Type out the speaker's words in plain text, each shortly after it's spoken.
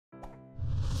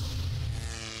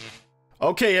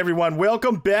Okay, everyone,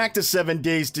 welcome back to 7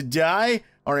 Days to Die,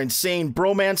 our insane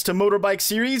Bromance to Motorbike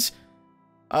series.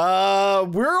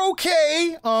 We're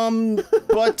okay,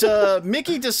 but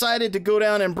Mickey decided to go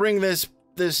down and bring this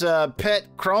pet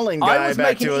crawling guy back to us. I was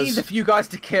making it easy for you guys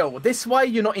to kill. This way,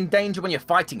 you're not in danger when you're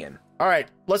fighting him. All right,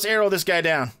 let's arrow this guy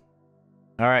down.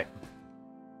 All right.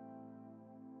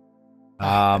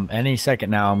 Any second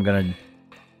now, I'm gonna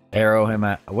arrow him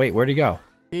at. Wait, where'd he go?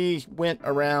 He went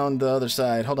around the other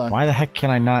side. Hold on. Why the heck can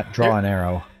I not draw an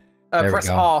arrow? There Press we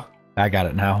go. R. I got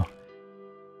it now.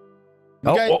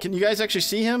 Can you guys actually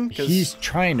see him? He's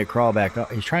trying to crawl back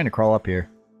up. He's trying to crawl up here.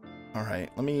 All right,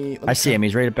 let me I see him.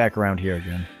 He's right back around here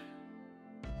again.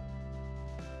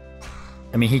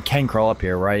 I mean, he can crawl up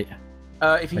here, right?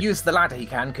 If you use the ladder, he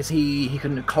can, because he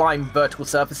can climb vertical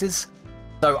surfaces.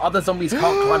 So other zombies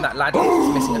can't climb that ladder.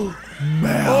 He's missing it.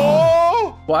 Man.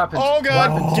 Oh! What happened? Oh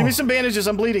god! Whoa. Give me some bandages.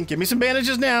 I'm bleeding. Give me some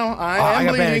bandages now. I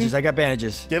got bandages. I got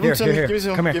bandages. Give him some. Here. Give me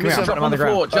some. Come here. Give Come me here. some. I'm on the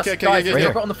ground. Just Okay, guys, right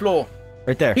drop it on the floor.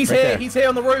 Right there. He's right here. there. He's here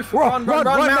on the roof. Run,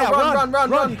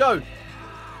 Run, go.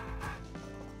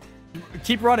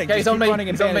 Keep running. Okay, he's on me. Keep running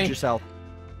and He's on bandage me. yourself.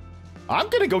 I'm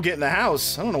gonna go get in the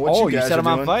house. I don't know what Oh, you guys set him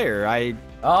are on doing. fire.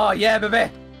 Oh yeah,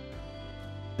 baby.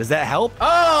 Does that help?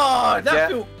 Oh, that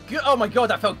felt good. Oh my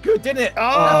god, that felt good, didn't it?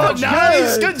 Oh,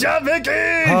 nice! Good job, Vicky!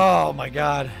 Oh my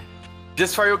god.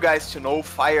 Just for you guys to know,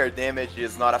 fire damage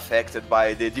is not affected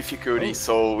by the difficulty,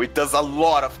 so it does a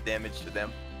lot of damage to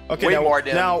them. Okay, Way now, more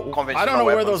than now conventional I don't know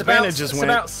where weapons. those bandages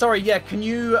went. Sorry, yeah, can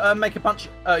you make a bunch?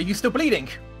 Are you still bleeding?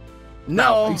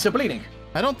 No, Are you still bleeding?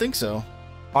 I don't think so.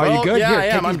 Are Well, you good? yeah, Here, I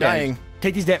take am. these I'm dying.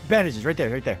 Take these bandages right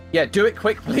there. Yeah, do it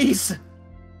quick, please.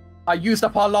 I used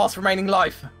up our last remaining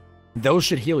life. Those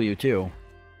should heal you too.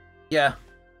 Yeah.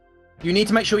 You need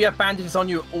to make sure you have bandages on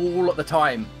you all at the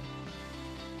time.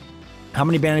 How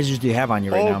many bandages do you have on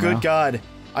you right now? Oh, good Mal? God.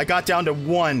 I got down to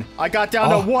 1. I got down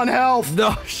to 1 health.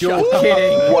 No, You're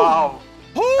kidding. Wow.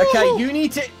 Okay, you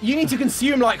need to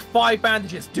consume like 5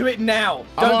 bandages. Do it now.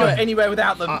 Don't go anywhere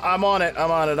without them. I'm on it.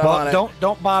 I'm on it.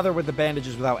 Don't bother with the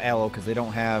bandages without aloe because they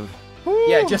don't have.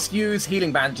 Yeah, just use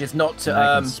healing bandages, not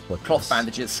cloth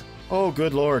bandages. Oh,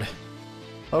 good Lord.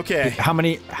 Okay. How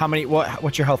many?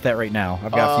 What's your health at right now?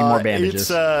 I've got a few more bandages.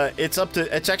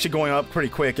 It's actually going up pretty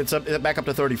quick. It's back up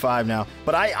to 35 now.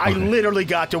 But I literally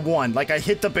got to 1. Like I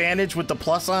hit the bandage with the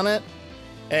plus on it,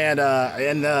 and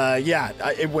yeah,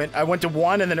 I went to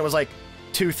 1, and then it was like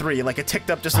 2, 3. Like it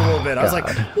ticked up just a little bit. I was like,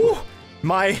 whew,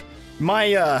 my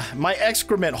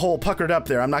excrement hole puckered up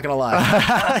there. I'm not gonna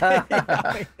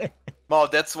lie. Mal,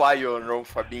 that's why you're known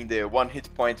for being the 1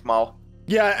 hit point, Mal.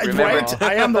 Yeah, Remember? right.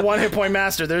 I am the 1 hit point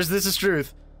master. This is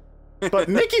truth. But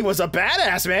Mickey was a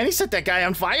badass, man. He set that guy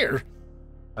on fire.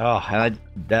 Oh, that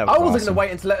was I wasn't awesome. gonna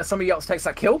wait until somebody else takes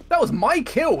that kill. That was my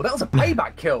kill. That was a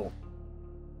payback kill.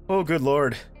 Oh, good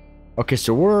Lord. Okay,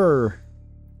 so we're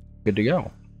good to go.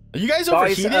 Are you guys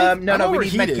Guys, overheated? no, I'm we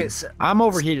need overheated. medkits. I'm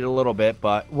overheated a little bit,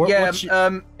 but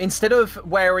Instead of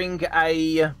wearing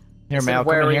a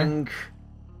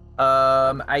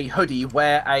a hoodie,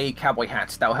 wear a cowboy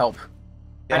hat. That'll help.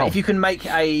 And if you can make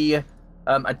a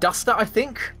duster, I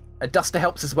think a duster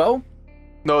helps as well.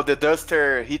 No, the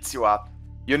duster heats you up.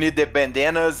 You need the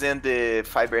bandanas and the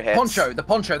fiber hats. The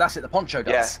poncho, that's it. The poncho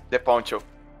does. Yeah, the poncho.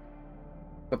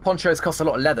 But ponchos cost a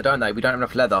lot of leather, don't they? We don't have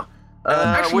enough leather.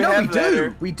 Actually, no, we do.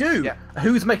 Leather. We do. Yeah.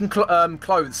 Who's making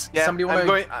clothes? Yeah, Somebody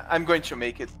I'm going to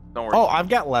make it. Don't worry. Oh, I've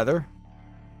got leather.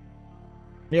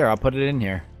 Here, I'll put it in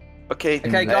here. Okay.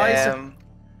 Okay, guys.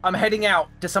 I'm heading out.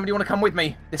 Does somebody want to come with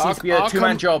me? This needs to be a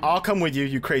 2-man job. I'll come with you,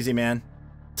 you crazy man.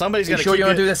 Somebody's You gonna. sure keep you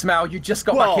want to do this, Mal? You just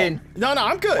got back in. No,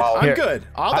 I'm good. Wow. I'm good.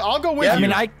 I'll go with you. I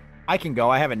mean, I can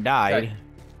go. I haven't died. Okay.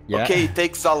 Yeah. Okay, it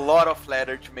takes a lot of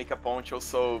leather to make a poncho,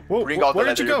 so bring all the where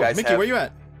leather did you go, guys Mickey? have. Where you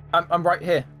at? I'm right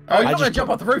here. Oh, you're not going to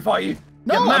jump off the roof, are you?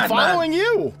 No, You're mad, I'm following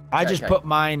you. I just put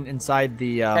mine inside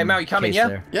the. Hey, Mal, you coming? case Yeah.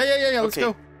 there. Yeah. Let's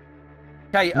go.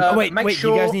 Okay. Wait. Make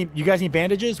sure. You guys need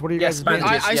bandages? What are you guys?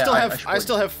 bandages. I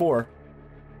still have 4.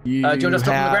 Do you want to stop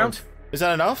on the ground? Is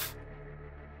that enough?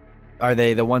 Are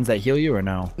they the ones that heal you or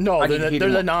no? No, they're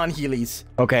the non-healies.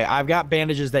 Okay, I've got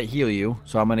bandages that heal you,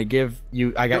 so I'm gonna give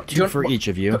you. I got 2 for each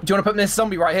of you. Do you want to put them in this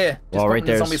zombie right here? Well, right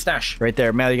there. Zombie stash. Right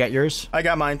there, Mal. You got yours? I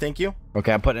got mine, thank you.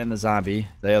 Okay, I'm putting in the zombie.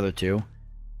 The other 2,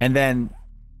 and then.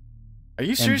 Are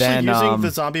you seriously using the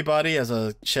zombie body as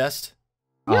a chest?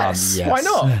 Yes. Why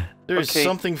not? There's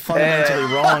something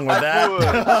fundamentally wrong with that.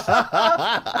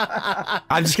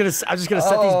 I'm just gonna set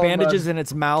these bandages in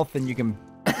its mouth, and you can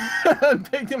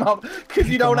pick them up because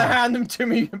you don't want to hand them to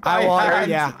me by hand.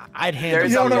 Yeah, I'd hand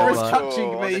You them don't to know you, what's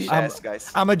touching me. Chest,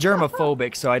 guys. I'm a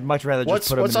germophobic, so I'd much rather just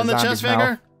put them What's in on the chest, zombie's mouth.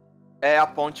 Vanguard? A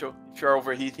poncho. If you're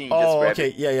overheating, just Oh, grab okay.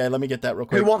 it. Yeah. Let me get that real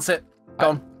quick. Who wants it? Go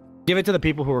on. Give it to the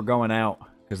people who are going out,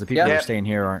 because the people who Yeah. are staying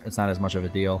here aren't. It's not as much of a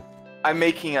deal. I'm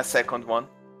making a second one.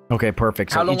 Okay,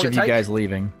 perfect. How So long each will of it you take? guys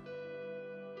leaving.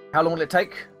 How long will it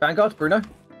take, Vanguard, Bruno?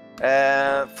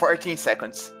 14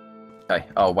 seconds. Okay,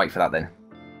 I'll wait for that then.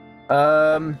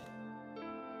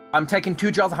 I'm taking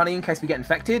 2 jars of honey in case we get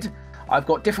infected. I've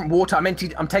got different water. I'm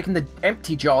taking the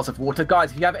empty jars of water.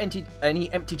 Guys, if you have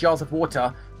any empty jars of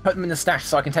water, put them in the stash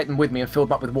so I can take them with me and fill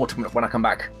them up with water when I come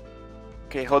back.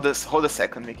 Okay, hold a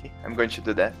second, Mickey. I'm going to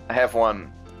do that. I have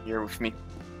one here with me.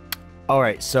 All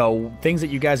right, so things that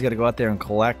you guys got to go out there and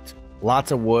collect.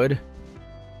 Lots of wood.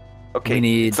 Okay, We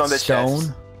need it's on the stone.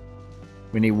 chest.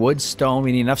 We need wood, stone.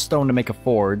 We need enough stone to make a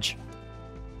forge.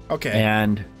 Okay.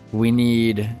 And we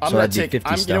need. I'm so gonna that'd be take.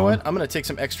 50 stone. You know what? I'm gonna take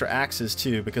some extra axes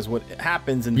too, because what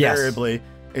happens invariably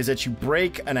is that you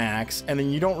break an axe, and then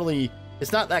you don't really.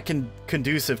 It's not that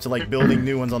conducive to like building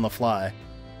new ones on the fly.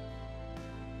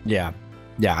 Yeah.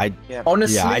 Yeah.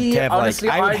 Honestly, I'd have, honestly,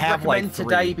 I would I'd have, like, recommend 3.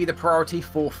 today be the priority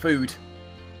for food.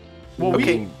 Well,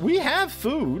 Okay. we have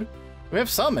food. We have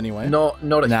some anyway. Not a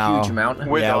No. huge amount.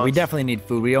 With Yeah, we us. definitely need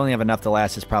food. We only have enough to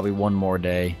last us probably one more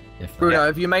day. If Bruno,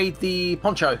 have you made the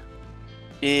poncho?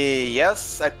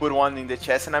 Yes, I put one in the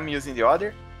chest and I'm using the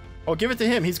other. Oh, give it to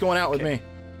him. He's going out with me.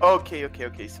 Okay.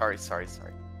 Sorry. Okay.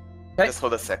 Just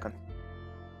hold a second.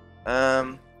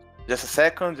 Just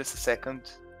a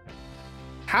second.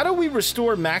 How do we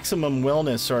restore maximum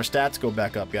wellness so our stats go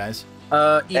back up, guys?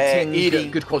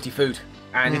 Eating good quality food.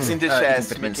 And It's in the eating chest,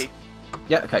 vitamins. Mickey.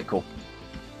 Yeah, okay, cool.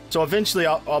 So eventually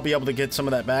I'll be able to get some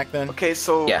of that back then. Okay,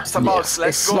 so Yeah. Sabouts, Yeah.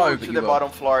 let's It's go slow, but to you the will. bottom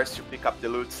floors to pick up the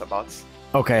loot, Sabouts.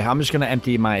 Okay, I'm just gonna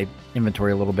empty my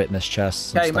inventory a little bit in this chest.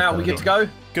 some Okay, stuff Mal, that we I good don't- to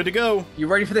go? Good to go. You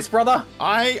ready for this, brother?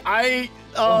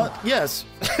 Yes.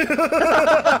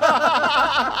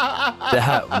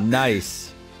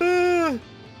 Nice.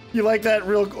 You like that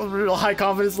real high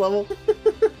confidence level?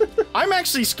 I'm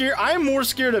actually scared. I'm more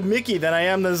scared of Mickey than I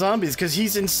am the zombies because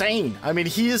he's insane. I mean,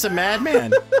 he is a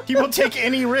madman. He will take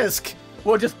any risk.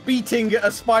 We're just beating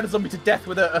a spider zombie to death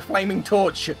with a flaming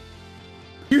torch.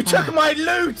 You took my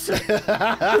loot!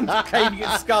 Caving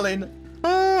its skull in.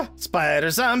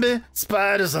 Spider zombie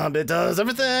does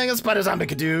everything a spider zombie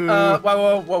could do.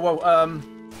 Whoa.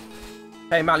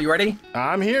 Hey, Mal, you ready?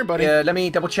 I'm here, buddy. Yeah, let me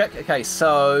double check. Okay,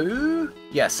 so...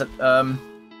 Yes,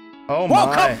 Oh Whoa,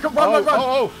 my. come, run.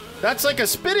 Oh, that's like a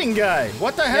spitting guy.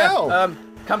 What the yeah, hell?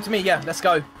 come to me, yeah, let's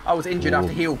go. I was injured, I have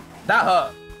to heal. That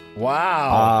hurt.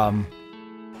 Wow.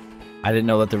 I didn't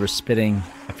know that there was spitting.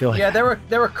 I feel like Yeah, there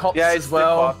are cops Yeah, it's as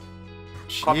well.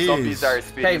 Cop zombies are Jeez.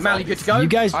 speeding. Okay, Mal, you good to go? you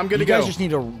guys. I'm good to you guys go. just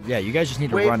need to. Yeah, you guys just need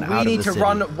to We run out of need the to city.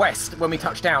 run west when we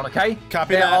touch down, okay?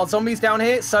 Copy There that. are zombies down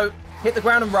here, so hit the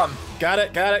ground and run. Got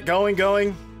it.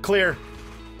 Going. Clear.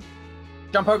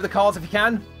 Jump over the cars if you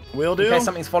can, Will in do. case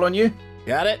something's following you.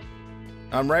 Got it.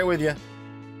 I'm right with you.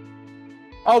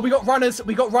 Oh, we got runners. All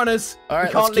We right,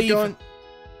 can't let's keep leave. going.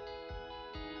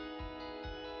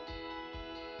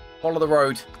 Follow the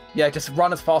road. Yeah, just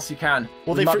run as fast as you can.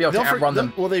 Will we they might be able to they'll outrun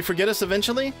them. Will they forget us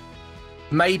eventually?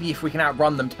 Maybe if we can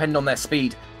outrun them, depending on their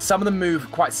speed. Some of them move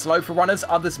quite slow for runners,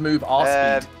 others move our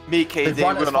speed. Mickey, They they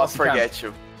run as will not fast as you can. forget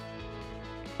you.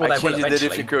 Well, I they will changed the eventually.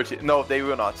 difficulty. No, they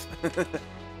will not.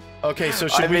 Okay, so I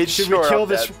should we made sure kill of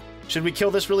this? that. Should we kill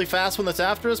this really fast one that's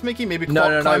after us, Mickey? Maybe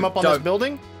No, climb up on this don't.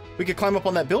 building. We could climb up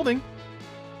on that building.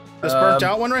 This burnt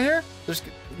out one right here.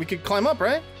 We could climb up,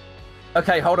 right?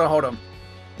 Okay, hold on.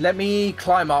 Let me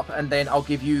climb up, and then I'll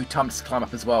give you time to climb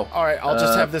up as well. All right, I'll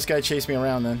just have this guy chase me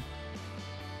around then.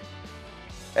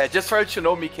 Just for you to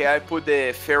know, Mickey, I put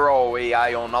the feral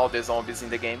AI on all the zombies in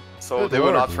the game, so Good they will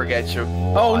lord. not forget you.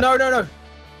 Oh, no.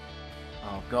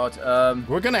 Oh, God.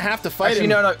 We're gonna have to fight Actually, him.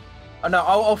 no. Oh, no,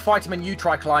 I'll fight him, and you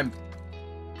try climb.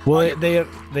 Well, they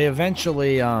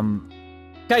eventually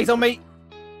Okay, he's on me.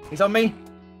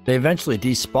 they eventually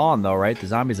despawn though, right? The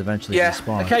zombies eventually Yeah.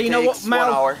 despawn. Okay, you know what, Takes 1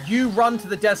 Mal? hour. You run to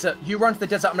the desert.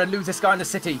 I'm gonna lose this guy in the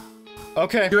city.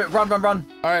 Okay. Do it. Run. All right,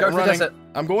 Go I'm to the running. desert.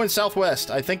 I'm going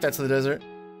southwest. I think that's the desert.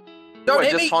 Don't I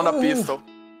hit just me. found a Ooh. pistol.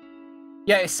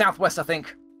 Yeah, it's southwest, I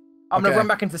think. I'm Okay. gonna run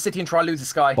back into the city and try to lose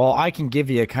this guy. Well, I can give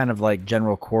you kind of like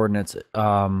general coordinates.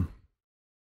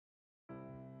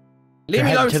 Leave me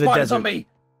head alone, to the spider desert. zombie.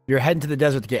 You're heading to the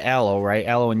desert to get aloe, right?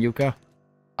 Aloe and yucca.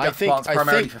 I think. plants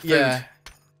primarily for food. Yeah.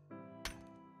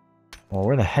 Well,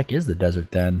 where the heck is the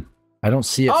desert then? I don't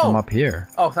see it from Oh. up here.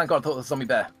 Oh, thank God! I thought it was a zombie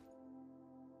bear.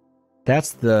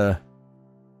 That's the.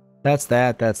 That's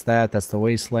that. That's the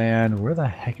wasteland. Where the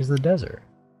heck is the desert?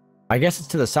 I guess it's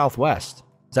to the southwest.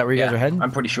 Is that where you guys are heading?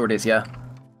 I'm pretty sure it is. Yeah.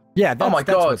 Yeah. That's, my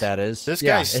that's God. what that is. This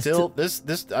Yeah, guy's it's still. to-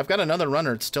 This. I've got another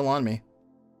runner. It's still on me.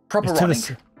 Proper running.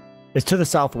 It's to the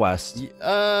southwest.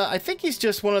 I think he's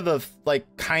just one of the like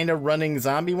kind of running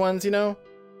zombie ones, you know.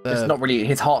 It's not really.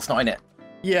 His heart's not in it.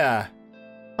 Yeah.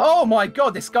 Oh my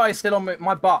god, this guy is still on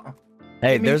my butt.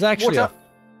 Hey, there's actually water.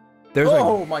 there's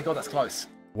my god, that's close.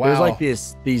 Wow. There's like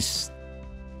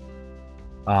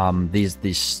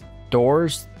these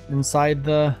stores inside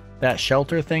that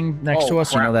shelter thing next to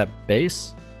us. Crap. You know, that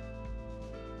base.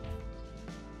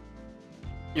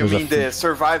 You mean the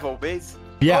survival base?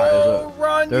 Yeah.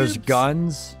 Run, there's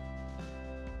guns.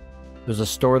 There's a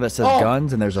store that says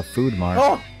guns, and there's a food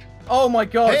mart. Oh my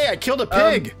god. Hey, I killed a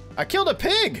pig. I killed a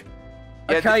pig.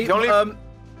 Yeah, Okay.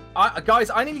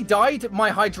 Guys, I nearly died. My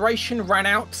hydration ran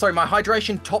out. Sorry, my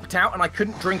hydration topped out, and I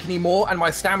couldn't drink anymore, and my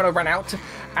stamina ran out.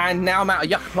 And now I'm out of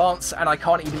yucca plants, and I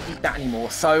can't even eat that anymore.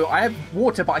 So I have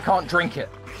water, but I can't drink it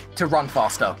to run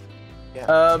faster. Yeah.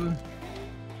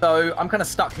 So I'm kind of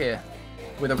stuck here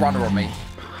with a runner on me.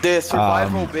 The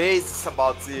survival base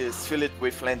is filled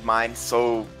with landmines,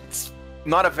 so it's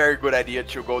not a very good idea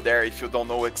to go there if you don't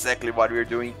know exactly what we're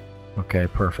doing. Okay,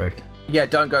 perfect. Yeah,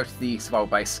 don't go to the survival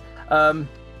base.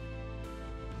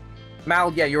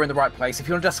 Mal, yeah, you're in the right place. If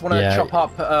you just want to chop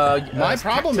up my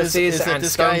problem is that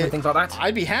this guy and things like that.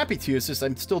 I'd be happy to. It's just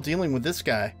I'm still dealing with this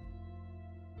guy.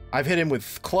 I've hit him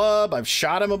with club. I've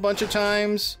shot him a bunch of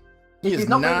times. If he's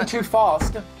not moving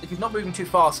too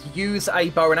fast, use a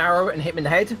bow and arrow and hit him in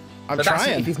the head. I'm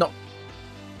trying. If he's not,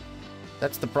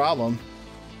 that's the problem.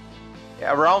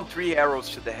 Yeah, around 3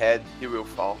 arrows to the head, he will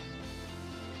fall.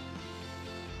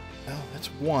 Oh, that's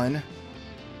one.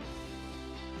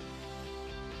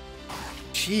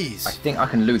 Jeez. I think I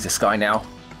can lose this guy now.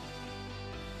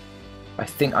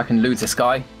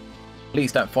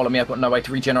 Please don't follow me. I've got no way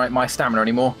to regenerate my stamina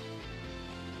anymore.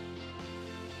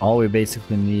 All we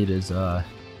basically need is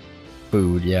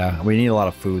food. Yeah, we need a lot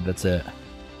of food. That's it.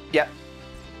 Yeah.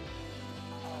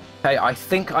 Hey, I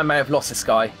think I may have lost this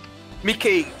guy.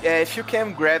 Mickey, if you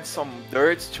can grab some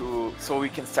dirt so we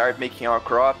can start making our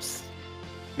crops,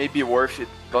 maybe worth it,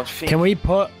 don't you think? Can we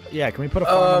put a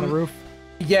farm on the roof?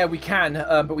 Yeah, we can,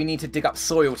 but we need to dig up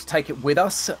soil to take it with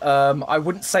us. I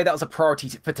wouldn't say that was a priority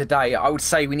for today. I would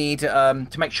say we need to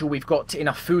make sure we've got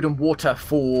enough food and water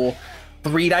for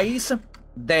 3 days.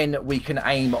 Then we can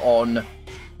aim on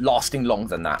lasting longer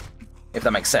than that, if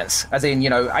that makes sense. As in, you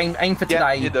know, aim for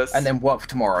today and then work for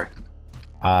tomorrow.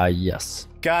 Yes.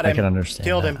 Got him. I can understand.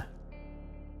 Killed that. him.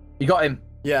 You got him?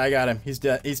 Yeah, I got him. He's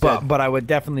dead. He's dead. But I would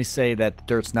definitely say that the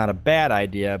dirt's not a bad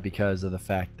idea because of the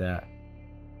fact that.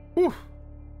 Whew.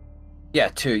 Yeah,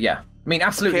 I mean,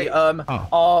 absolutely. Okay.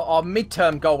 Our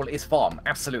midterm goal is farm.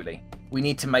 Absolutely. We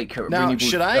need to make a now, renewable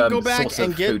should I go back source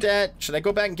and of get food. that? Should I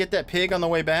go back and get that pig on the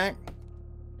way back?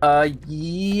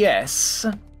 Yes.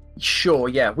 Sure,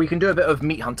 yeah. We can do a bit of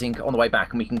meat hunting on the way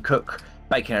back, and we can cook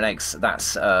bacon and eggs.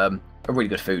 That's a really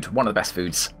good food. One of the best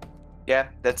foods. Yeah,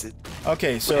 that's it.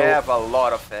 Okay, so we have a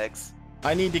lot of eggs.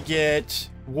 I need to get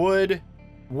wood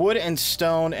and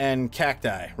stone and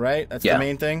cacti, right? That's the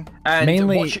main thing. And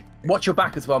mainly watch your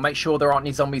back as well. Make sure there aren't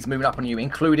any zombies moving up on you,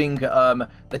 including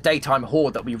the daytime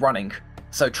horde that we're running.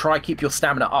 So try keep your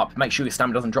stamina up. Make sure your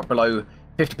stamina doesn't drop below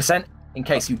 50% in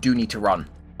case you do need to run.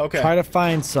 Okay. Try to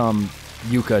find some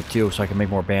yucca too, so I can make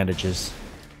more bandages.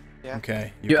 Yeah.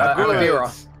 Okay. Aloe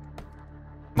vera.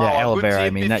 Yeah, aloe good vera. tip I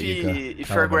mean, not yucca. If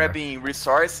you're grabbing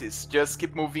resources, just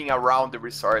keep moving around the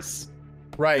resource.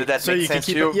 Right. That so makes you can sense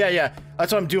keep to you? it, yeah.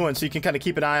 That's what I'm doing. So you can kind of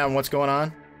keep an eye on what's going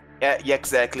on. Yeah,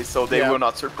 exactly. So they will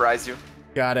not surprise you.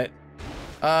 Got it.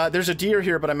 There's a deer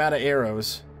here, but I'm out of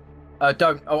arrows.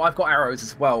 Don't. Oh, I've got arrows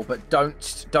as well, but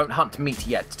don't hunt meat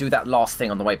yet. Do that last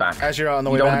thing on the way back. As you're on the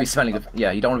you way don't back. Want to be smelling of,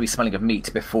 you don't want to be smelling of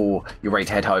meat before you're ready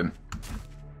to head home.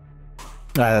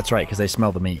 That's right, because they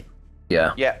smell the meat.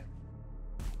 Yeah. Yeah.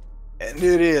 And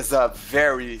it is a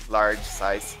very large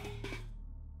size.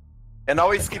 And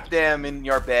always keep them in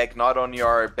your bag, not on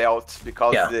your belt,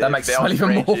 because the that makes belt even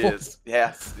range more. is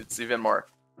it's even more.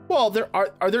 Well,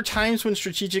 are there times when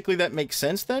strategically that makes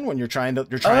sense then when you're trying to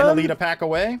lead a pack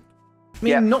away? I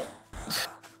mean, not.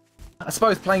 I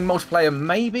suppose playing multiplayer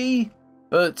maybe,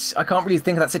 but I can't really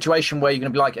think of that situation where you're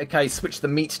going to be like, okay, switch the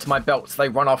meat to my belt so they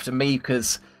run after me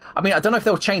because. I mean, I don't know if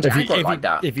they'll change aggro like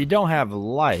that. If you don't have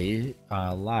lives,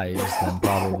 then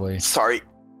probably Sorry.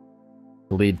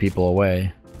 lead people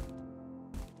away.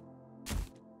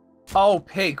 Oh,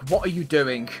 pig, what are you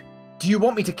doing? Do you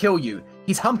want me to kill you?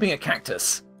 He's humping a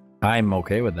cactus. I'm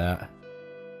okay with that.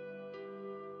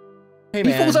 Hey, He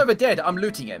man. falls over dead. I'm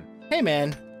looting him. Hey,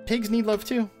 man. Pigs need love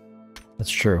too. That's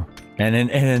true. And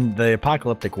in the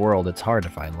apocalyptic world, it's hard to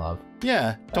find love.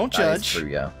 Yeah. Don't That is judge. true,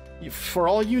 yeah. For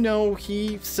all you know,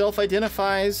 he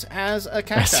self-identifies as a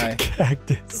cacti. As a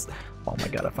cactus. Oh my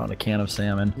god, I found a can of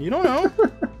salmon. You don't know.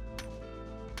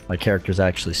 My character's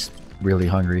actually really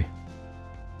hungry.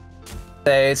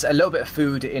 There's a little bit of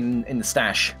food in the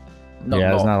stash. Not a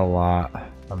There's lot. not a lot.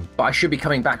 But I should be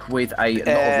coming back with a lot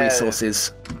of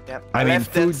resources. Yeah, I mean,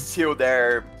 left that food- still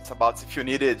there, Sabouts. If you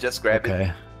need it, just grab it.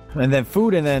 Okay. And then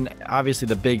food, and then obviously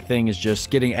the big thing is just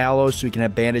getting aloe so we can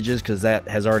have bandages, because that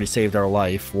has already saved our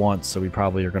life once, so we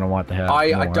probably are going to want to have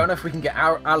I more. don't know if we can get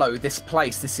aloe. This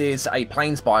is a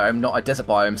plains biome, not a desert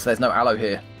biome, so there's no aloe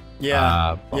here.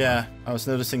 Yeah, yeah. I was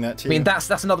noticing that too. I mean, that's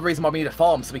another reason why we need a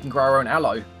farm, so we can grow our own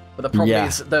aloe. But the problem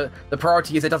is, the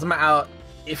priority is it doesn't matter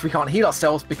if we can't heal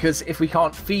ourselves, because if we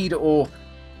can't feed or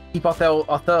keep our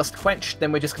thirst quenched,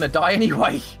 then we're just going to die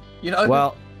anyway, you know?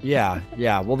 Well, yeah.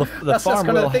 Well, the that's farm kind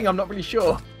of will, the thing, I'm not really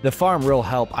sure. the farm will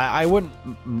help. I wouldn't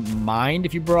mind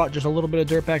if you brought just a little bit of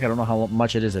dirt back. I don't know how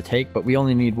much it is to take, but we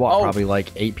only need, probably like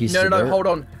 8 pieces of dirt? No, hold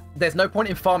on. There's no point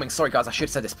in farming. Sorry, guys, I should have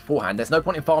said this beforehand. There's no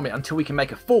point in farming until we can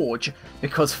make a forge,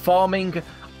 because farming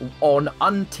on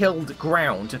untilled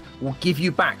ground will give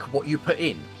you back what you put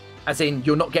in. As in,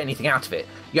 you'll not get anything out of it.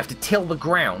 You have to till the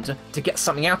ground to get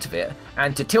something out of it.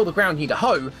 And to till the ground, you need a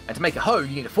hoe. And to make a hoe,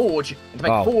 you need a forge. And to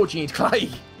make a forge, you need clay.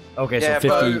 Okay, Yeah, so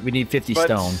 50. but- We need 50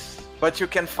 stone. But you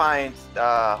can find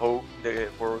the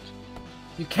world.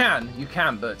 You can,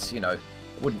 but, you know,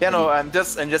 wouldn't Yeah, be- no, I'm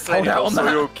just letting Hold you out know on so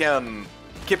that. you can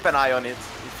keep an eye on it.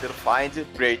 If you'll find it,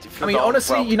 great. If you I mean, don't,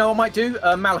 honestly, well, you know what I might do?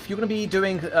 Mal, if you're going to be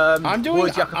doing I'm doing.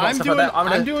 wood, yucca, I'm stuff doing. like that,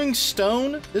 I'm doing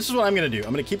stone. This is what I'm gonna do. I'm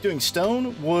gonna keep doing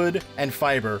stone, wood, and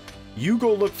fiber. You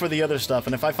go look for the other stuff,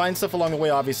 and if I find stuff along the way,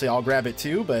 obviously I'll grab it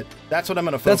too. But that's what I'm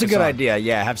gonna focus That's a good on. idea,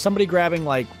 yeah. Have somebody grabbing,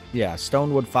 like,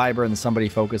 stone, wood, fiber, and somebody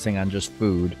focusing on just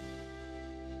food.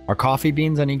 Are coffee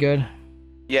beans any good?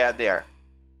 yeah, they are.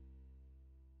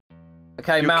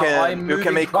 Okay, You Mal, can- I'm you moving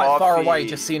can make quite far coffee. away,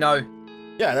 just so you know.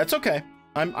 Yeah, that's okay.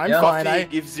 I'm Yeah. fine. Coffee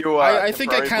gives you I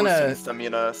think I temporary boost kinda- in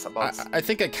stamina, Sabouts. I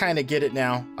think I kind of get it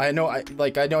now. I know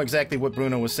exactly what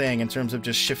Bruno was saying in terms of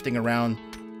just shifting around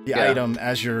the Yeah. item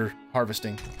as you're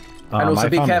harvesting. And also I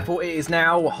be found- careful, it is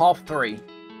now 3:30.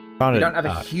 found We it, don't have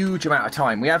a huge amount of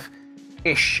time. We have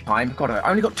ish time. God, I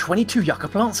only got 22 yucca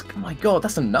plants. Oh my god,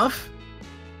 that's enough.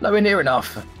 Nowhere near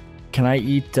enough. Can I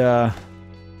eat can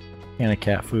of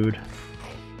cat food?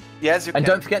 Yes, you And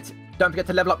can. don't forget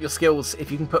to level up your skills. If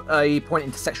you can put a point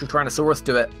into sexual Tyrannosaurus,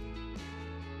 do it.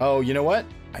 Oh, you know what?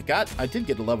 I did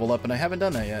get a level up, and I haven't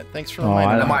done that yet. Thanks for Oh,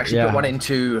 reminding And I me. might actually yeah. put one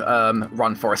into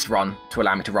Run Forest Run to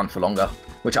allow me to run for longer,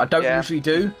 which I don't Yeah. usually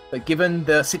do. But given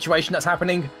the situation that's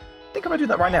happening, I think I'm gonna do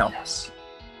that right now. Yes.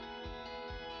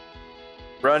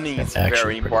 Running is That's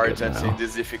actually very pretty good important now. in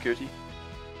this difficulty.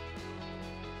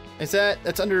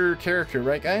 That's under character,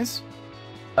 right, guys?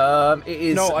 It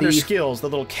is No, under the skills, the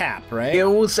little cap, right?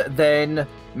 skills, then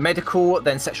medical,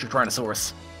 then sexual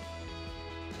Tyrannosaurus.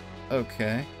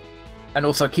 Okay. And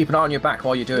also keep an eye on your back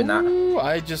while you're doing that. Ooh,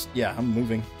 I'm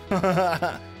moving.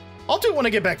 I'll do it when I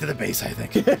get back to the base, I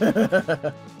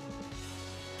think.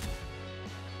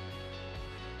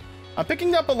 I'm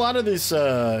picking up a lot of this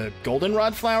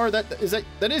goldenrod flower.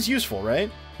 That is useful, right?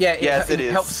 Yeah, Yes, it it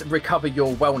is. helps recover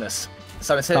your wellness.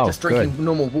 So instead of Oh, just drinking good.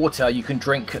 normal water, you can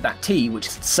drink that tea, which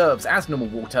serves as normal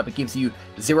water, but gives you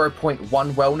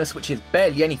 0.1 wellness, which is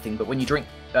barely anything. But when you drink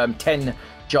 10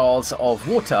 jars of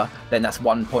water, then that's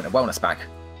 1 point of wellness back.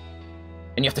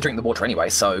 And you have to drink the water anyway,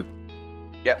 so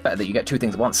better that you get two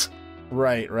things at once.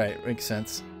 Right. Makes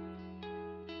sense.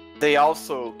 They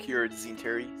also cure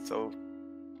dysentery, so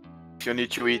if you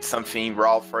need to eat something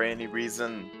raw for any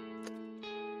reason,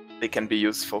 they can be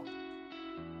useful.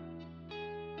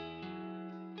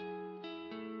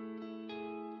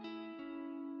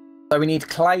 So we need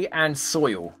clay and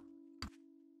soil.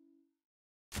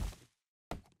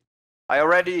 I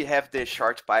already have the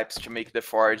short pipes to make the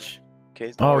forge. Okay,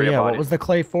 don't Oh worry yeah, about what it. was the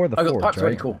clay for? The Oh, the forge, pipe's right?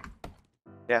 really cool.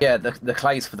 Yeah. The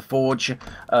clay's for the forge.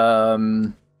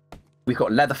 We've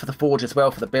got leather for the forge as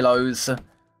well, for the billows.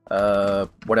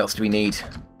 What else do we need?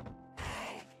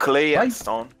 Clay and Clay?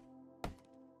 stone.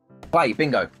 Clay,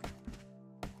 bingo.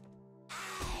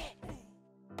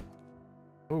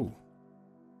 Ooh.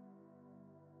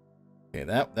 Okay,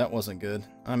 that wasn't good.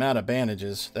 I'm out of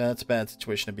bandages. That's a bad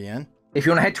situation to be in. If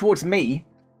you want to head towards me,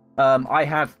 I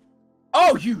have...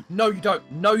 Oh, you! No, you don't.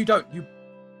 No, you don't. You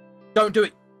don't do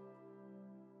it.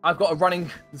 I've got a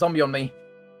running zombie on me.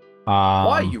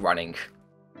 Why are you running?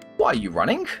 Why are you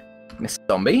running, Miss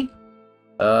Zombie?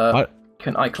 What?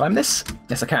 Can I climb this?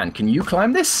 Yes, I can. Can you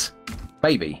climb this?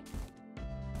 Maybe.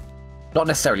 Not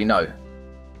necessarily, no.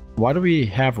 Why do we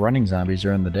have running zombies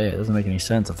during the day? It doesn't make any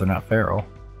sense if they're not feral.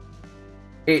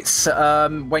 It's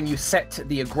when you set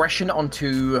the aggression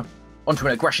onto an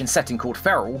aggression setting called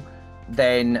feral,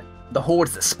 then the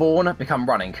hordes that spawn become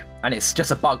running, and it's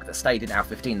just a bug that stayed in Alpha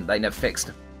 15 that they never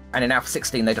fixed. And in Alpha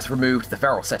 16, they just removed the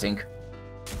feral setting.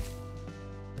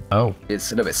 Oh.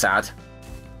 It's a little bit sad.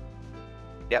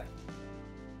 Yep.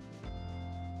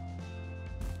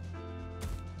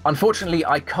 Unfortunately,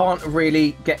 I can't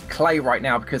really get clay right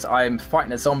now because I'm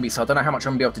fighting a zombie, so I don't know how much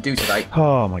I'm going to be able to do today.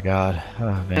 Oh my god.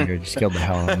 Oh, Vanguard just killed the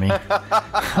hell out of me.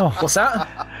 Oh, What's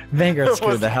that? Vanguard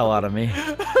scared the hell out of me.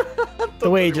 The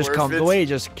way he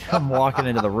just come walking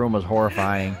into the room was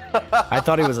horrifying. I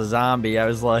thought he was a zombie. I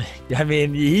was like, I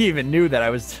mean, he even knew that I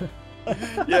was.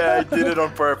 Yeah, I did it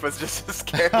on purpose just to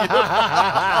scare you.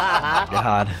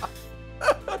 God.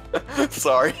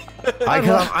 Sorry.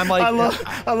 I'm like,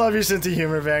 I love your sense of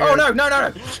humor, Vanguard. Oh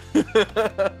no!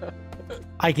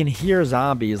 I can hear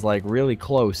zombies like really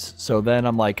close, so then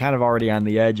I'm like kind of already on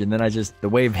the edge, and then the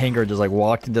way Vanguard just like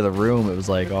walked into the room, it was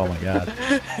like, oh my god.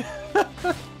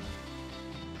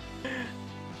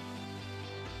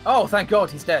 Oh, thank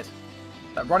God, he's dead.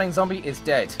 That running zombie is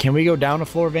dead. Can we go down a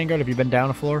floor, Vanguard? Have you been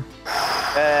down a floor?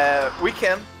 We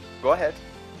can. Go ahead.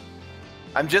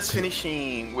 I'm just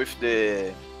finishing with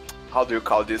the, how do you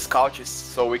call this, couches,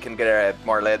 so we can get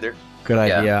more leather. Good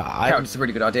idea. Yeah, it's a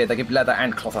really good idea. They give leather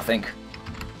and cloth, I think.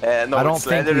 No, I don't it's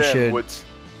think leather we and should. wood.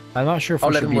 I'm not sure if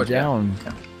we should be down.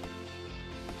 Yeah.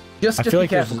 Just feel be like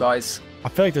careful, guys. I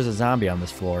feel like there's a zombie on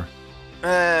this floor.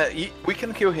 We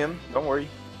can kill him. Don't worry.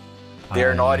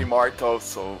 They're not immortal,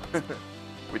 so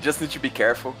we just need to be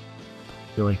careful.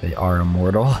 I feel like they are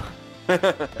immortal.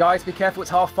 Guys, be careful.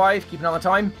 It's 5:30. Keep an eye on the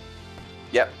time.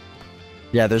 Yep.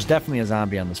 Yeah, there's definitely a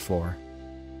zombie on this floor.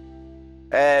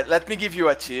 Let me give you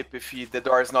a tip. If the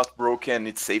door is not broken,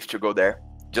 it's safe to go there.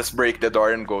 Just break the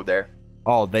door and go there.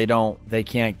 Oh, they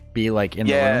can't be like in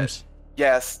the rooms?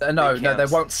 Yes. No, they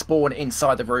won't spawn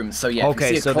inside the room. So yeah, okay,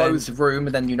 if you see a closed room,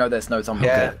 then you know there's no zombie.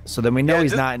 Yeah. Okay, so then we know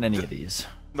he's not in any of these.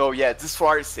 No, yeah, this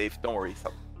floor is safe. Don't worry.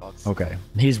 Okay,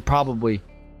 he's probably.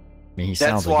 I mean, he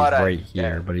sounds That's like he's what right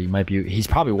here, but he might be. He's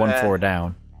probably one floor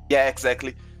down. Yeah,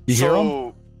 exactly. You hear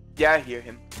him? Yeah, I hear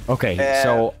him. Okay,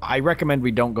 so I recommend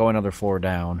we don't go another floor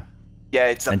down. Yeah,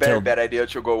 it's a very bad idea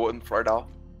to go one floor down.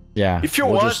 Yeah. If you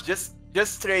want, just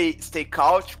stay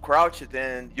crouched,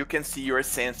 then you can see your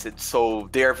senses, so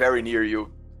they are very near you.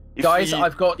 Guys,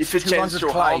 I've got if you chance 200 to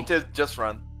clay. hunt it, just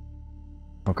run.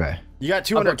 Okay. You got I've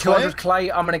 200 got 200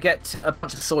 clay. I'm gonna get a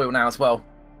bunch of soil now as well.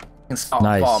 You can start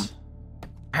Nice. a farm.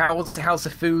 How's the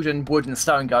food and wood and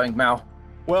stone going, Mal?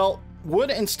 Well,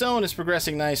 wood and stone is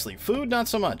progressing nicely. Food, not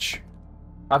so much.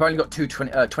 I've only got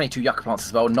 22 yucca plants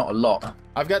as well. Not a lot.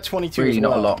 I've got 22 Really as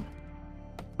well. not a lot.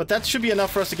 But that should be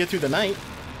enough for us to get through the night.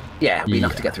 Yeah, it'll be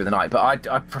enough to get through the night. But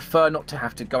I prefer not to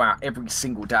have to go out every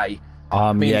single day.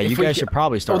 Yeah, you guys should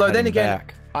probably start Although then heading again,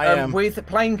 back. I am. With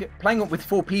playing with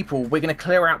 4 people, we're going to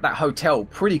clear out that hotel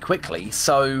pretty quickly.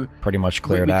 So Pretty much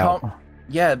cleared we out. can't,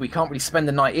 yeah, we can't really spend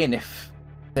the night in if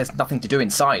there's nothing to do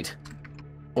inside,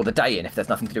 or the day in if there's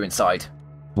nothing to do inside.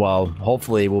 Well,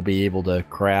 hopefully we'll be able to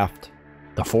craft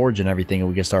the forge and everything, and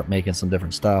we can start making some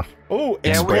different stuff. Oh,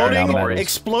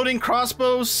 exploding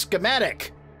crossbow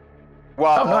schematic.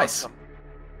 Wow, Oh, nice. awesome.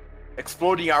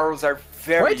 Exploding arrows are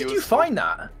very Where did you useful. find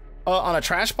that? On a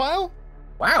trash pile?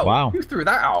 Wow. You threw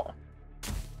that out.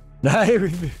 That's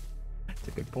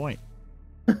a good point.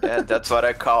 Yeah, that's what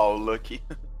I call lucky.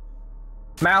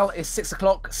 Mal, it's 6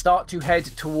 o'clock. Start to head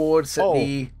towards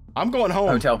the I'm going home.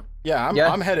 hotel. Yeah,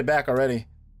 I'm headed back already.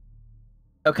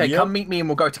 Okay, Yep. come meet me and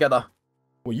we'll go together.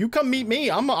 Well, you come meet me.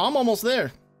 I'm almost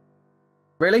there.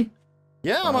 Really?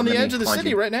 Yeah, I'm on the edge of the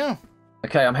city right now.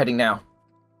 Okay, I'm heading now.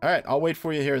 All right, I'll wait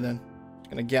for you here then.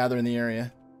 Just gonna gather in the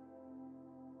area.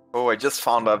 Oh, I just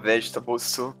found a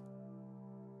vegetables too.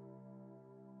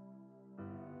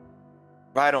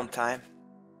 Right on time.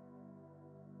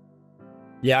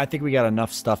 Yeah, I think we got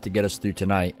enough stuff to get us through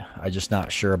tonight. I'm just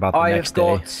not sure about the I next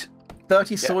have day. got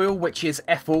 30 soil, which is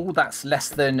F-all. That's less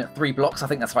than 3 blocks. I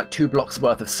think that's like 2 blocks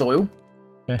worth of soil.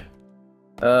 Okay.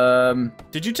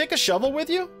 Did you take a shovel with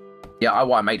you? Yeah,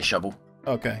 I made a shovel.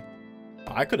 Okay.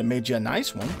 I could have made you a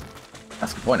nice one.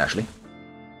 That's a good point, actually.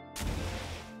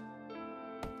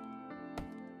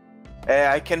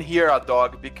 I can hear a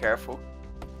dog. Be careful.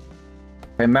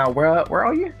 Hey, Mal, where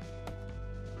are you?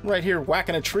 Right here,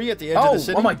 whacking a tree at the edge of the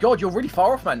city. Oh my God, you're really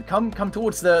far off, man. Come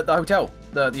towards the hotel,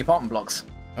 the apartment blocks.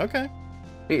 Okay.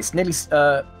 It's nearly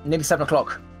 7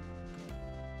 o'clock.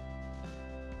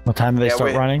 What time do they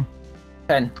start wait. running?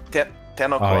 10.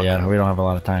 10 o'clock. Oh yeah, we don't have a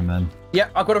lot of time then. Yeah,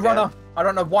 I've got a runner. I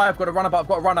don't know why I've got a runner, but I've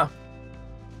got a runner.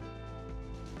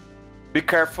 Be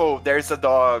careful. There's a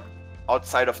dog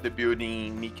outside of the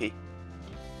building, Mickey.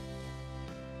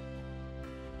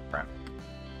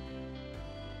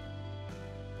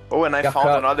 Oh, and I Yucca found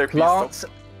another plants. pistol.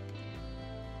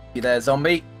 You there,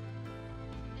 zombie?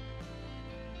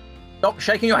 Stop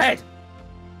shaking your head.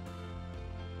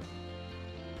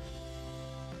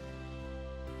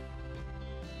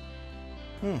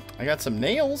 I got some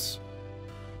nails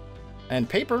and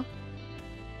paper.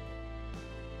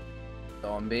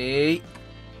 Zombie.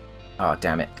 Oh,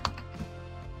 damn it.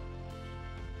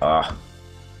 Ah.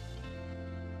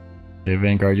 Hey,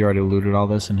 Vanguard, you already looted all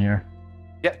this in here?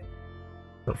 Yep.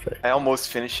 Perfect. I almost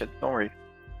finished it. Don't worry.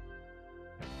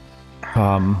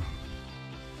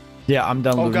 Yeah, I'm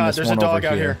done Oh looting god, this there's a one dog over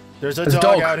out here. here. There's a There's a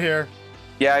dog dog. out here.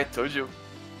 Yeah, I told you.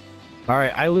 All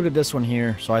right, I looted this one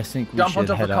here, so I think we Jump should on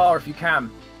top of head the up. car if you can.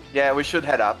 Yeah, we should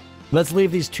head up. Let's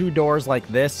leave these 2 doors like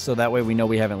this, so that way we know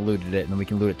we haven't looted it, and then we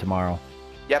can loot it tomorrow.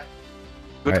 Yep.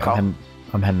 Good All right, call.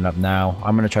 I'm heading up now.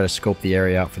 I'm gonna try to scope the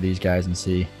area out for these guys and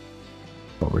see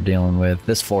what we're dealing with.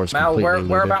 This floor is Mal, completely looted.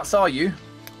 whereabouts are you?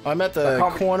 I'm at I the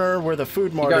can't- corner where the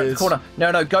food You mart go to is. the corner.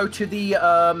 No, go to the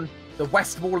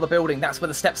west wall of the building. That's where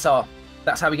the steps are.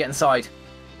 That's how we get inside.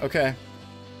 Okay.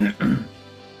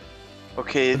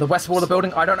 Okay. The west wall of the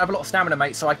building. I don't have a lot of stamina,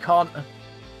 mate, so I can't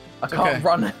okay.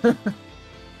 run. It's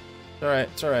alright,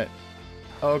 it's alright.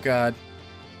 Oh god.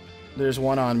 There's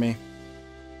one on me.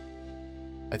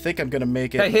 I think I'm gonna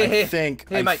make it. Hey, here, I here. think.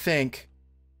 Here, I mate. think.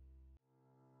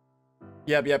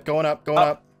 Yep, going up, going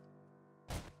up.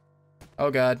 Oh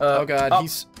god, oh god, up,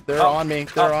 they're up, on me,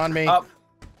 they're on me. Up.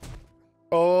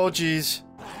 Oh jeez.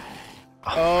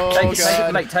 Oh Take god.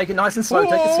 it, mate. Take it nice and slow.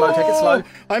 Take it slow. Take it slow.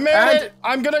 I made And- it!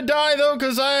 I'm gonna die though,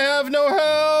 because I have no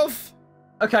health!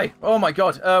 Okay. Oh my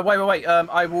god. Wait.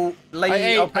 I will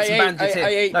lay. I'll put some bandages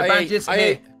here. No bandages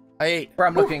here. I ate. Where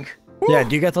I'm looking. Yeah,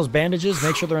 do you got those bandages?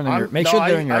 Make sure they're in your. Make sure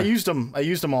they're in your. I used them. I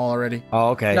used them all already. Oh,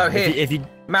 okay. No, here. If you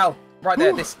Mal, right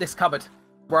there. This cupboard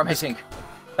where I'm hitting.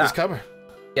 This cover.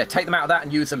 Yeah, take them out of that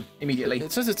and use them immediately.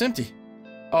 It says it's empty.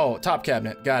 Oh, top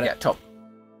cabinet. Got it. Yeah, top.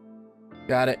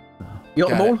 Got it. You got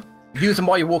them Got all? Use them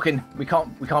while you're walking. We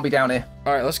can't be down here.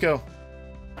 All right, let's go.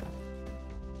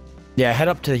 yeah, head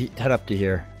up to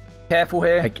here. Careful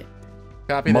here. Like,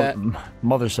 Copy that.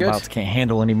 Mother Sabouts can't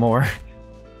handle anymore.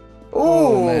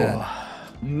 Oh man.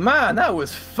 man, that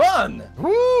was fun.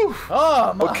 Woo!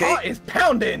 Oh, my Okay. heart is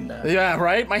pounding. Yeah,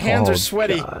 right. My hands Oh, are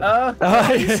sweaty.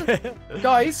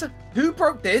 Guys, who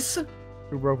broke this?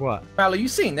 Who broke what? Mal, are you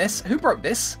seeing this? Who broke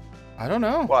this? I don't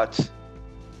know. What?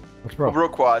 What's Who broke?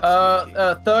 broke what?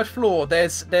 Third floor.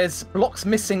 There's blocks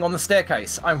missing on the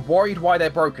staircase. I'm worried why they're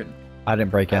broken. I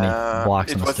didn't break any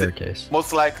blocks it on the was staircase.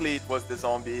 Most likely it was the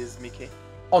zombies, Mickey.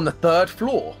 On the third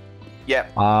floor. Yeah.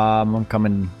 I'm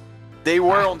coming. They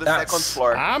were on the That's- second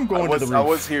floor. I'm going to the roof. I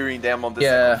was hearing them on the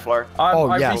Yeah. second floor.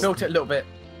 I yes. rebuilt it a little bit.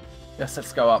 Yes,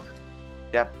 let's go up.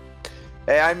 Yeah.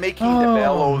 Hey, I'm making the Oh,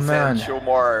 bellows man. and show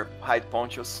more hide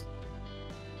ponchos.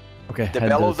 Okay. The head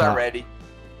to bellows top. are ready.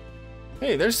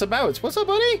 Hey, there's Sabouts. What's up,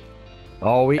 buddy?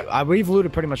 Oh, we've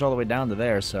looted pretty much all the way down to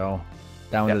there, so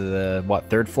down to the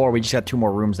third floor. We just got 2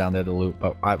 more rooms down there to loot,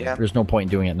 but there's no point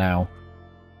in doing it now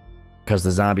because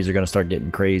the zombies are gonna start getting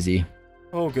crazy.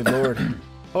 Oh, good lord.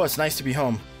 Oh, it's nice to be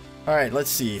home. All right, let's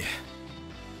see.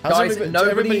 Guys,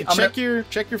 everybody I'm check your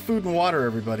food and water,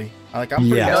 everybody. I'm pretty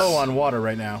Yes. low on water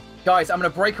right now. Guys, I'm gonna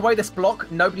break away this block.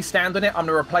 Nobody stand on it. I'm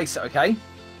gonna replace it. Okay.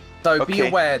 So be Okay.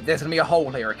 aware. There's gonna be a hole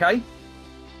here. Okay.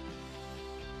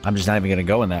 I'm just not even gonna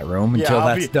go in that room until I'll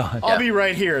that's done. I'll be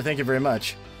right here. Thank you very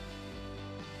much.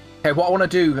 Okay. What I want to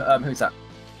do, who's that?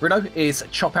 Bruno, is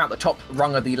chop out the top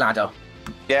rung of the ladder.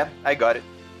 Yeah, I got it.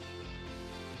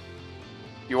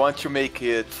 You want to make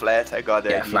it flat? I got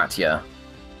it. Yeah, flat. Yeah.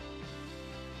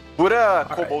 Put a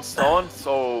cobblestone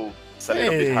so it's a little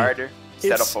bit Hey, harder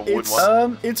instead it's- of a wood it's-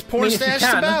 one. It's I poor mean, if you stash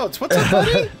can. Sabouts. What's up,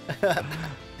 buddy?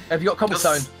 Have you got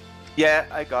cobblestone? Just- Yeah,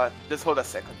 I got. Just hold a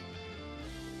second.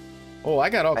 Oh, I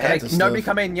got all Hey, kinds of stuff. Nobody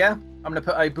come in. Yeah. I'm gonna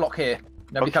put a block here.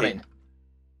 Nobody come Okay. in.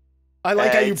 I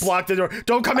like how you It's- blocked the door.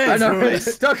 Don't come in. I know.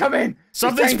 Bruce. Don't come in.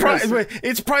 Something's It's dangerous. private.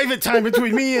 It's private time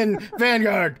between me and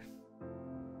Vanguard.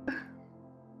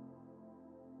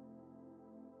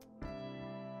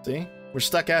 See, we're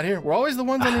stuck out here. We're always the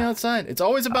ones on the outside. It's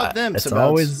always about them. It's Sabouts.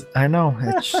 always. I know.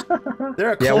 It's,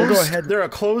 They're a closed. Yeah, we'll go ahead. They're a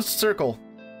closed circle.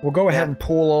 we'll go ahead Yeah. and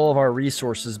pull all of our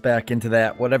resources back into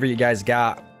that. Whatever you guys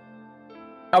got.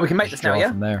 Oh, we can make Just this now. draw Yeah.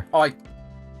 From there.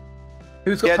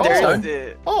 Who's got Yeah, cobblestone?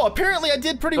 there's the. Oh, apparently I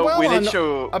did pretty So well we on. need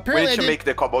to. We apparently need to I did- make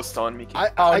the cobblestone, Mickey. Oh,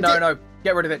 I no, did- no.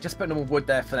 Get rid of it. Just put normal wood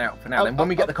there for now. Then when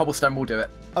we get the cobblestone, we'll do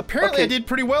it. Apparently I Okay. did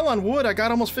pretty well on wood. I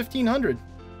got almost 1,500.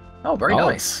 Oh, very Oh.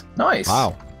 nice. Nice.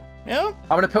 Wow. Yeah.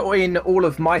 I'm going to put in all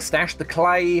of my stash, the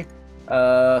clay,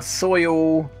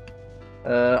 soil.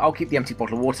 I'll keep the empty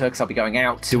bottle of water because I'll be going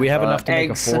out. Do we have enough to make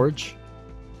a eggs. forge?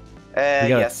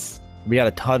 Yes. We got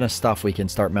a ton of stuff we can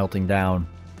start melting down.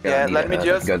 Yeah, let me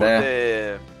just go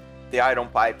put the iron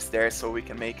pipes there so we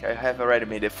can make. I have already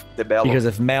made the bellows. Because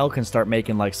if Mel can start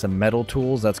making like some metal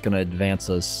tools, that's going to advance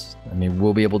us. I mean,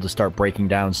 we'll be able to start breaking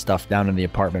down stuff down in the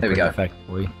apartment pretty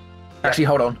effectively. Actually,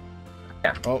 hold on.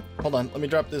 Yeah. Oh, hold on. Let me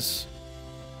drop this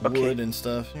wood and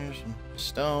stuff. Here's some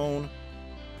stone.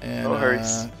 And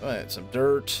some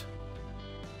dirt.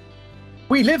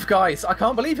 We live, guys. I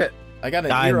can't believe it. I got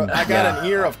an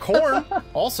ear of corn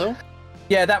also.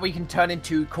 Yeah, that we can turn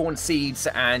into corn seeds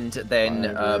and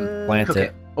then plant cook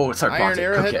it. Oh, sorry, Iron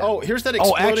arrowhead. Oh, here's that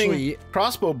exploding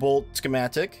crossbow bolt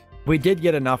schematic. We did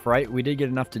get enough, right? We did get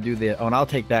enough to do the. Oh, and I'll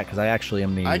take that because I actually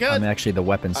am I'm actually the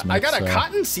weaponsmith. I got a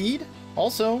cotton seed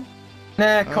also.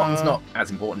 Nah, cotton's not as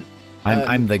important.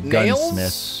 I'm the nails?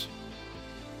 gunsmith.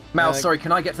 Mal, sorry,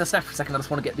 can I get to the staff for a second? I just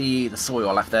want to get the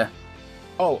soil left there.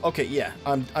 Oh, okay, yeah.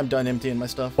 I'm done emptying my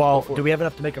stuff. Well, do we have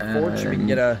enough to make a forge so we can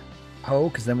get a hoe?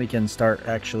 Because then we can start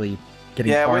actually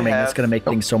getting farming. It's going to make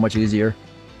things so much easier.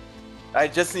 I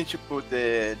just need to put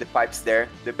the pipes there.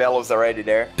 The bellows already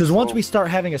there. Because once we start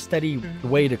having a steady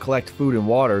way to collect food and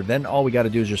water, then all we got to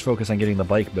do is just focus on getting the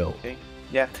bike built. Okay.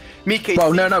 Yeah. Mickey,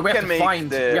 well, no, we have to find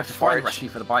the recipe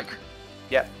for the bike.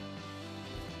 Yeah.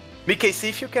 Mickey, see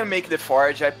if you can make the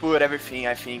forge. I put everything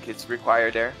I think it's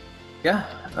required there. Yeah.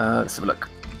 Let's have a look.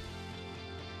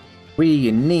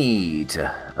 We need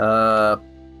pipes.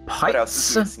 What else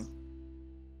is missing?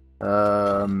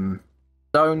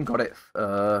 Stone, got it.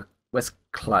 Where's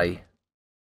clay?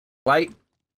 Clay.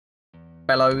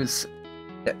 Bellows.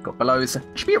 Yeah, got bellows.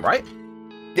 Should be it, right?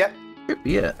 Yeah. Should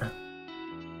be it.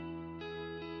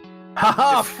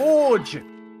 Haha! Forge!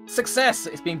 Success!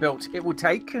 It's being built. It will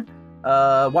take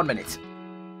 1 minute.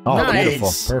 Oh, nice.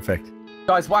 Beautiful. Perfect.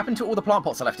 Guys, what happened to all the plant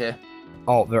pots I left here?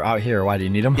 Oh, they're out here. Why do you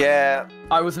need them? Yeah.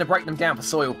 I was going to break them down for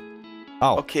soil.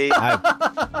 Oh, okay.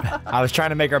 I was trying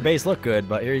to make our base look good,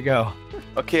 but here you go.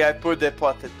 Okay, I put the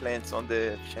potted plants on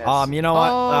the chest. You know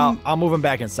what? I'll move them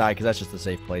back inside because that's just a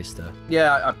safe place to.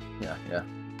 Yeah,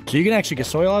 So you can actually get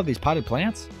soil out of these potted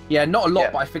plants? Yeah, not a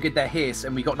lot, but I figured they're here,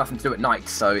 and we got nothing to do at night,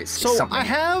 so it's something. I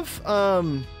have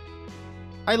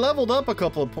I leveled up a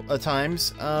couple of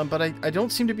times, but I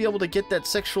don't seem to be able to get that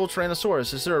sexual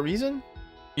Tyrannosaurus. Is there a reason?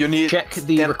 You need check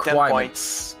the 10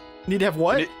 requirements. Need to have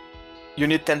what? You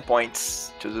need 10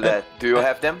 points to do that. Do you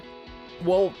have them?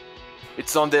 Well,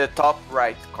 it's on the top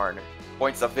right corner.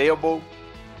 Points available.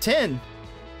 10.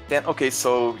 10. Okay,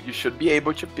 so you should be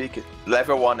able to pick it.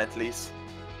 Level 1 at least.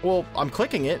 Well, I'm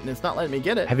clicking it and it's not letting me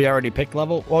get it. Have you already picked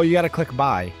level? Well, you got to click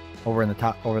buy over in the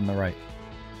top, over in the right.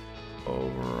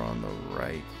 Over on the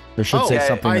right. There should say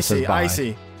something that says buy. I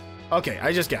see. Okay,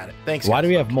 I just got it. Thanks. Why do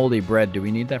we have moldy bread? Do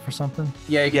we need that for something?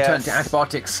 Yeah, you can turn to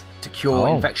antibiotics to cure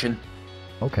infection.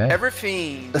 Okay.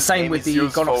 Everything. The same with the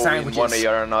gone-off sandwiches. In one way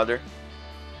or another.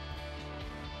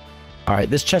 All right,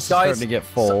 this chest is starting to get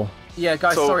full. Yeah,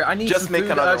 guys, sorry, I need just some make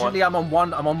food another urgently.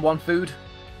 one. I'm on one food.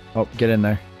 Oh, get in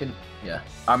there. Yeah,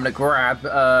 I'm gonna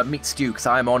grab meat stew because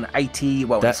I'm on 80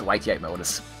 wellness or 88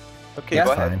 wellness. Okay,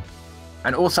 go ahead.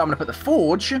 And also, I'm gonna put the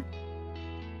forge.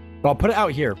 Well, put it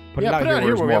out here. Put it out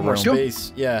here where we have more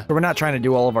space. Yeah. So we're not trying to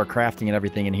do all of our crafting and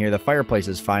everything in here. The fireplace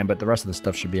is fine, but the rest of the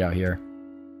stuff should be out here.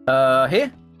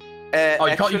 Here?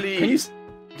 Actually, can you just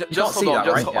hold on.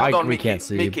 Just hold on, we can't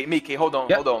see. Mickey, hold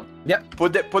on, hold on. Yep.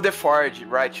 Put the forge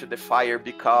right to the fire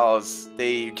because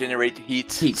they generate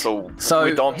heat. So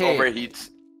we don't overheat.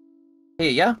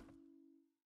 Here, yeah.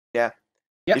 Yeah.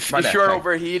 Yep, if you're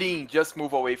overheating, just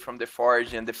move away from the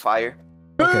forge and the fire.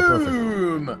 Okay, perfect.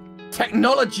 Boom!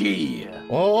 Technology.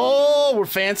 Oh, we're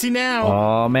fancy now.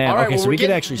 Oh man. Right, okay, so we could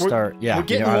actually start. Yeah, we're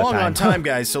getting long on time,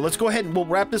 guys. So let's go ahead and we'll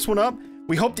wrap this one up.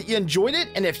 We hope that you enjoyed it,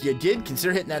 and if you did,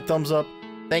 consider hitting that thumbs up.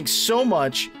 Thanks so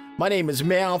much. My name is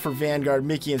Mal for Vanguard,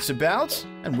 Mickey, and Sabouts,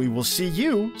 and we will see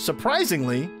you,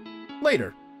 surprisingly,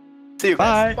 later. See you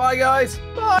guys. Bye, guys.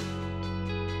 Bye.